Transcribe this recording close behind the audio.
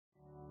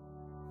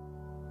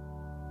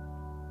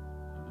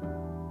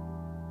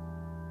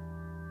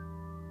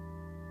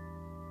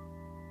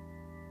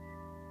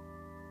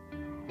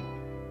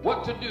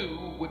what to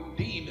do with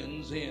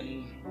demons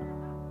in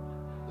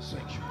the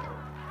sanctuary.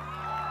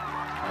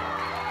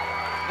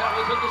 That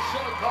was in the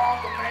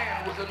synagogue, a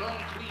man with an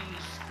unclean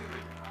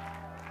spirit,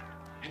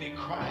 and he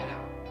cried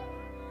out,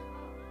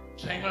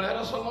 saying, let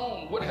us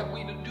alone. What have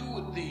we to do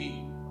with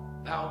thee,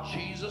 thou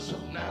Jesus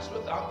of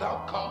Nazareth? Art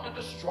thou come to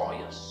destroy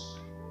us?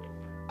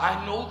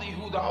 I know thee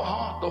who thou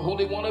art, the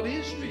Holy One of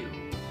Israel.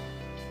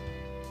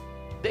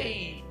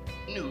 They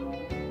knew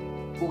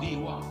who he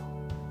was.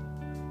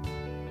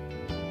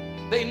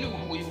 They knew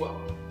who he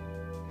was.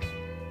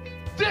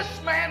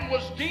 This man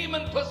was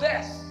demon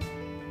possessed.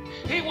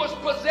 He was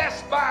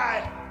possessed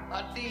by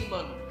a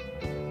demon.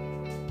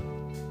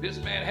 This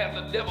man had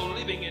the devil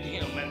living in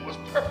him and was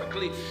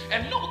perfectly,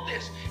 and note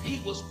this,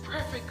 he was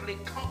perfectly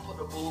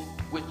comfortable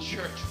with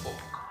church folk.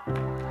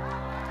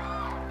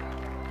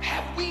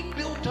 Have we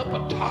built up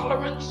a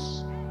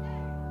tolerance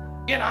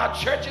in our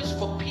churches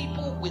for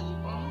people with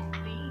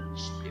unclean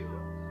spirit?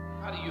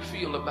 How do you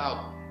feel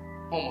about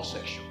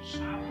homosexuals?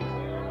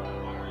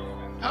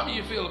 How do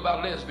you feel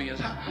about lesbians?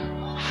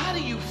 How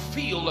do you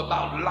feel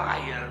about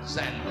liars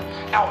and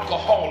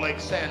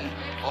alcoholics and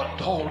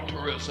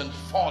adulterers and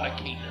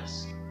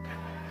fornicators?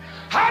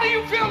 How do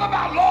you feel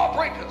about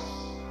lawbreakers,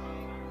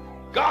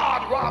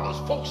 God robbers,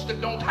 folks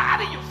that don't?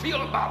 How do you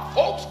feel about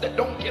folks that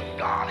don't give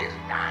God his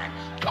dime?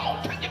 Come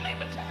on, tell your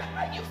neighbor, tell them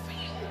how you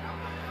feel.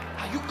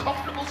 Are you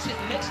comfortable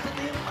sitting next to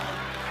them?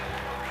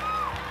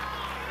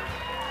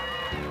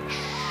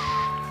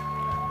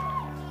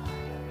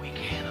 We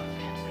can't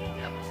offend the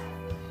devil.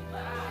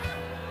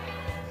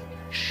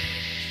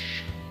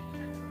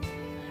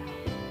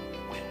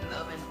 With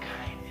love and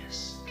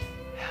kindness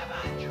have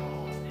I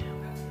drawn them.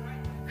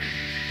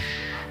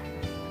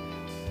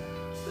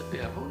 The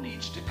devil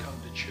needs to come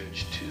to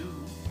church too.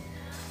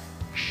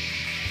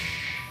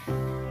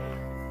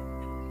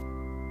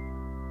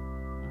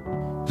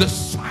 The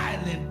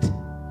silent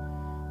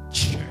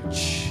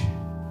church.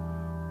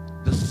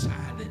 The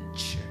silent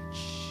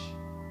church.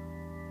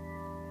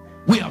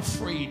 We are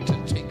afraid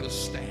to take a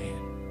stand.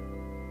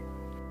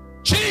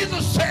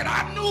 Jesus said,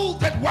 I knew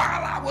that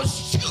while I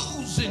was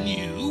choosing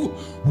you,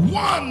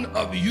 one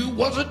of you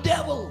was a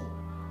devil.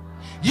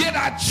 Yet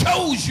I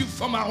chose you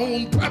for my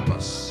own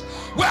purpose.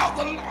 Well,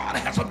 the Lord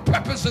has a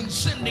purpose in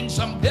sending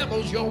some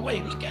devils your way.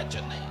 Look at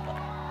your neighbor.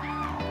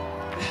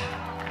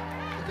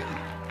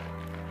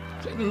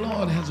 Say, the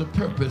Lord has a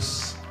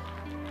purpose.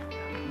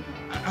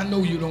 I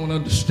know you don't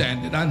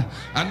understand it.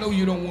 I know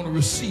you don't want to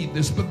receive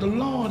this, but the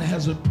Lord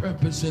has a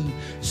purpose in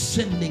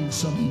sending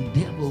some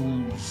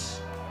devils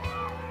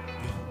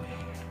your way.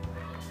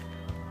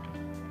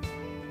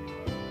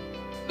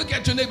 Look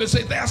at your neighbor and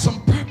say, there are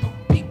some purple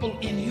people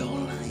in your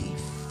life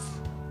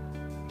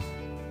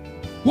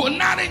who are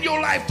not in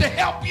your life to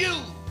help you,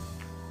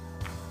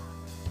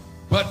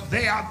 but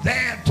they are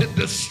there to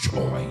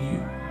destroy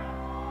you.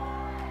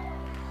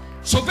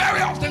 So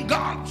very often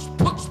God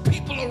puts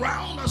people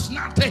around us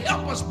not to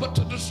help us, but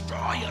to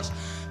destroy us,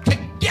 to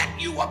get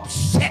you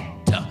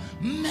upset, to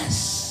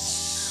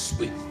mess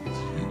with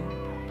you.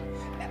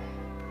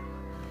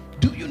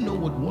 Do you know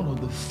what one of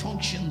the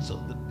functions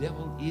of the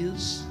devil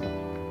is?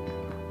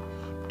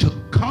 To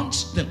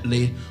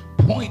constantly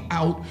point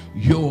out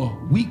your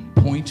weak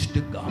points to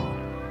God.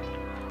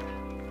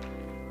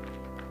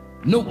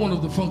 Note one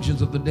of the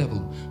functions of the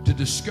devil: to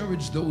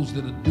discourage those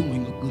that are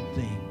doing a good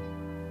thing.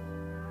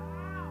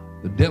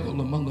 The devil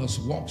among us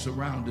walks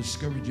around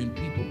discouraging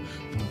people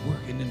from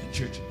working in the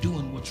church,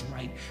 doing what's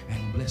right,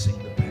 and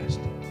blessing the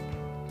pastor.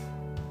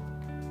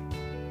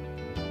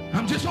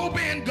 I'm just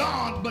obeying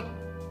God, but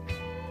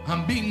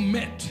I'm being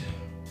met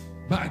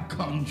by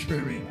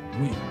contrary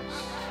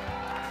winds.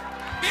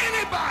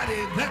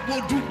 Anybody that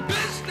will do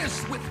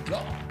business with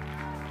God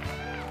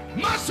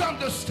must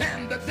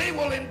understand that they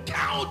will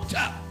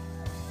encounter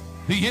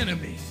the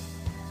enemy.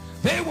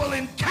 They will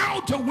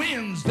encounter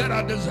winds that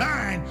are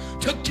designed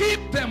to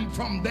keep them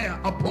from their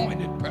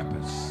appointed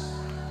purpose.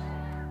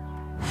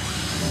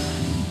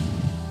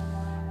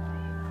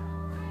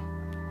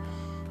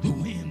 The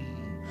wind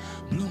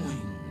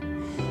blowing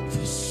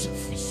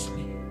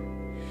vociferously.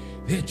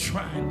 They're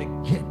trying to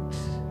get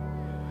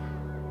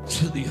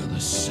to the other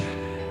side.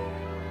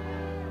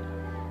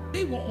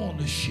 They were on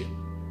the ship.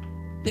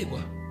 They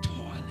were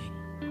toiling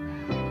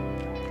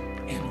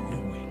and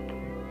rowing.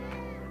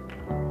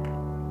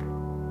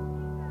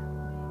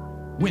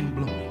 Wind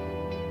blowing.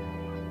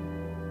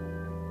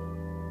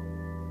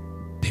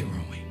 They're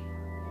rowing.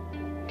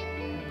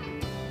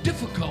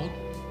 Difficult,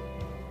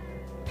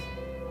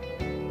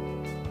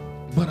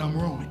 but I'm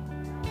rowing.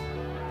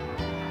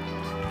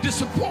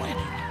 Disappointed,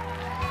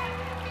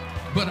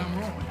 but I'm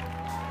rowing.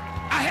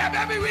 I have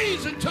every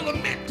reason to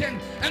lament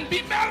and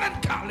be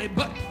melancholy,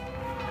 but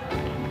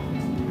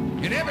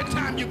and every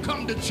time you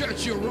come to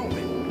church, you're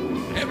rowing.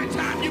 Every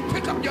time you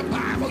pick up your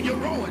Bible, you're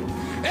rowing.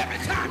 Every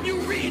time you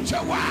read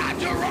your word,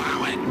 you're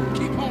rowing.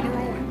 Keep on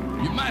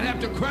rowing. You might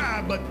have to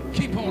cry, but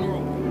keep on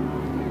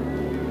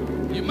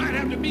rowing. You might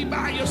have to be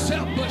by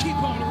yourself, but keep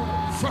on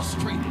rowing.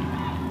 Frustrated,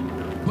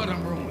 but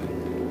I'm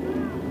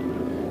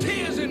rowing.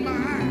 Tears in my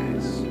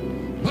eyes,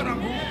 but I'm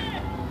rowing.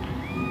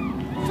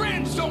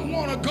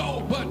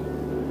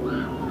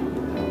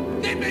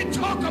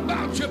 talk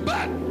about you,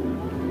 but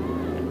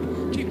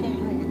keep on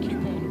growing, keep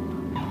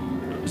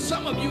on.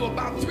 Some of you are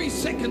about 3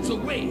 seconds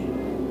away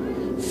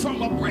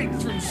from a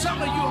breakthrough. Some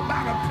of you are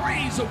about a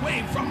praise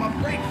away from a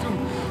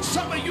breakthrough.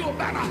 Some of you are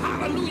about a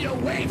hallelujah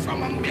away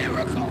from a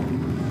miracle.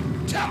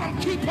 Tell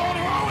them, keep on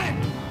growing.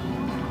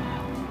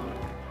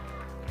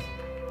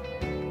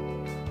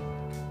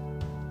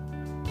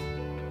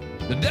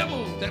 The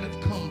devil that has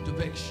come to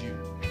vex you,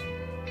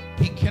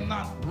 he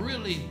cannot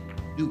really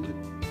do it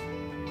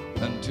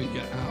until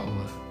your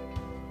hour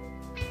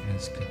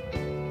has come.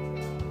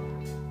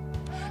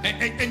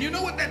 And you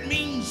know what that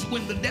means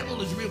when the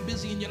devil is real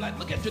busy in your life?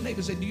 Look at your neighbor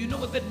and say, do you know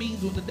what that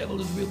means when the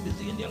devil is real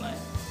busy in your life?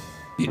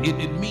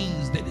 It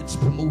means that it's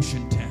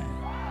promotion time.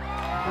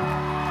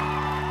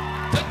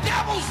 The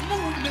devil's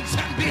movements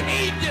and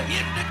behavior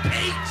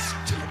indicates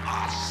to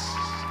us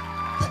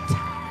the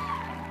time.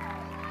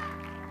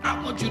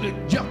 I want you to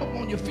jump up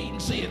on your feet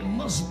and say, it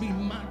must be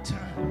my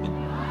time. It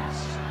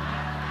must.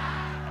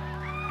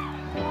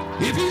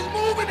 If he's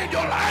moving in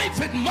your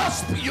life, it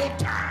must be your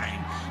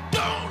time.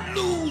 Don't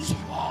lose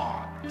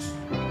heart.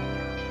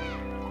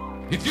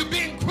 If you're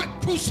being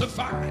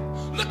crucified,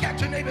 look at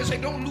your neighbor and say,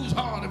 don't lose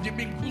heart if you're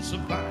being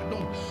crucified.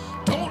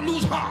 Don't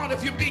lose heart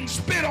if you're being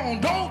spit on.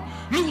 Don't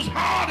lose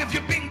heart if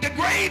you're being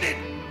degraded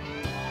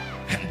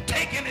and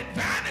taken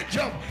advantage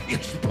of.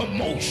 It's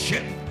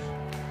promotion.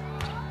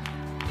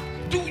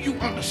 Do you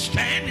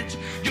understand? It's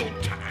your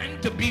time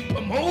to be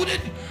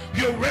promoted.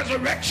 Your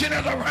resurrection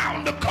is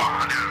around the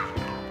corner.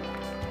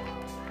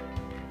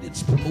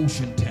 It's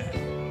promotion time.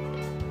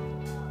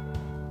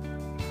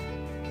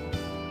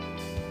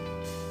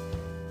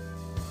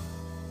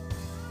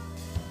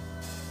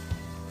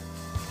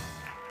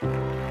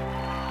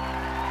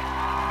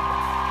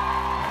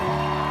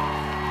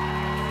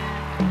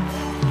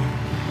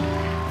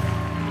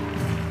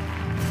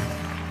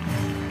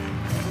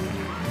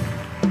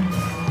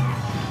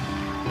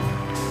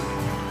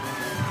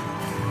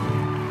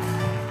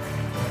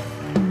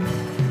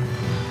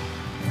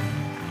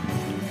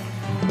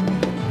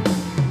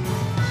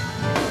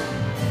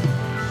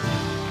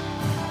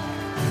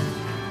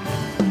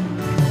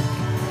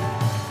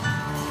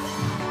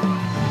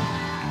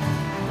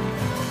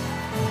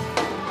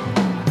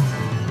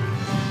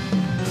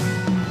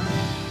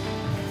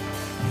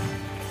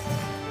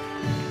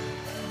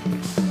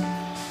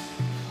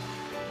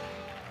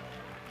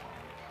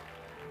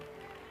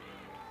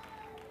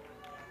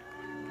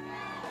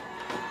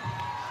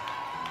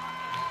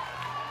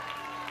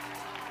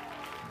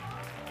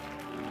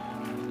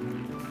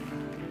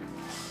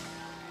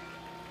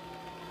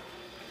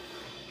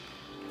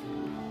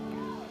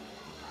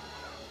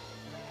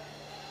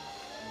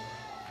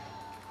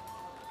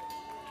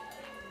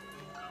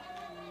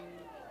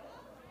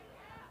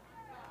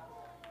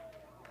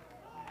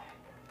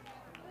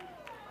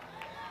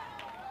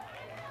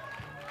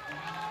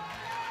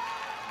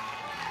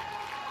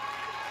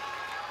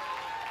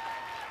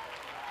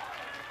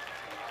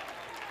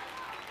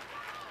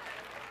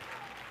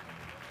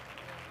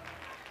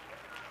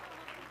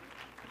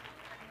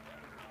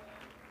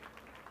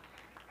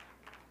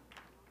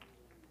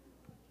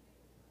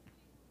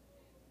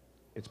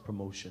 It's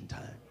promotion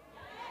time.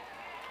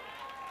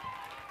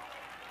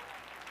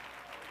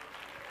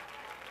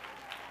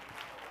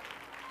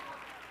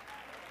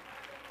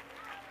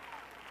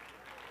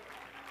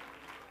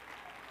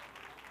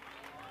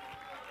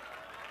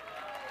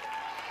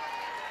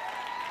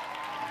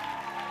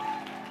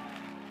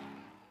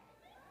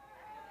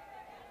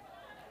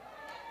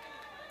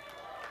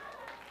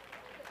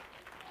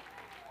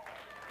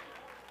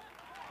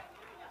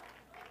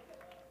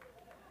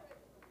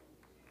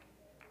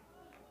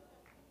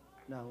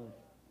 Now,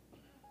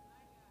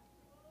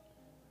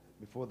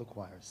 before the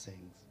choir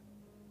sings,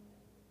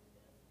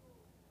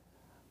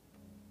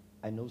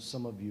 I know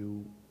some of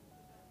you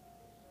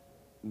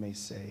may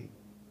say,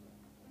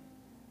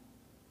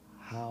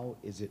 how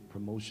is it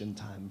promotion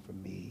time for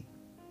me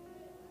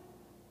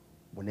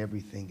when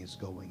everything is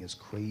going as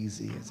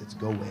crazy as it's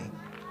going?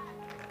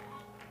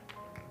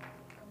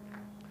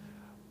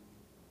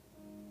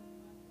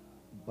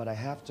 But I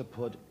have to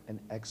put an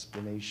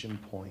explanation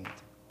point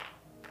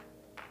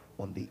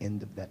on the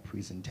end of that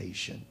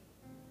presentation,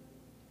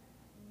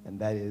 and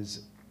that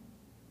is,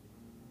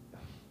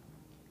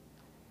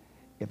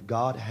 if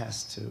God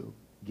has to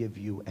give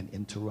you an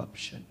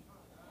interruption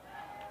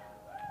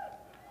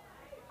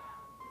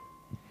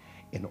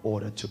in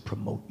order to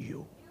promote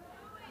you,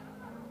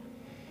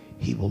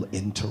 he will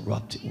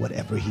interrupt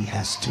whatever he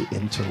has to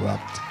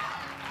interrupt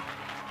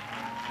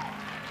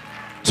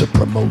to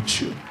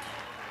promote you.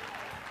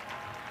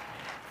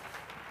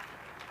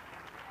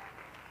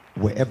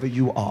 Wherever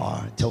you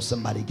are, tell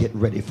somebody, get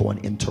ready for an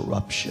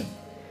interruption,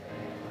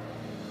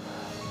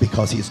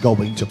 because he's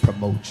going to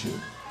promote you.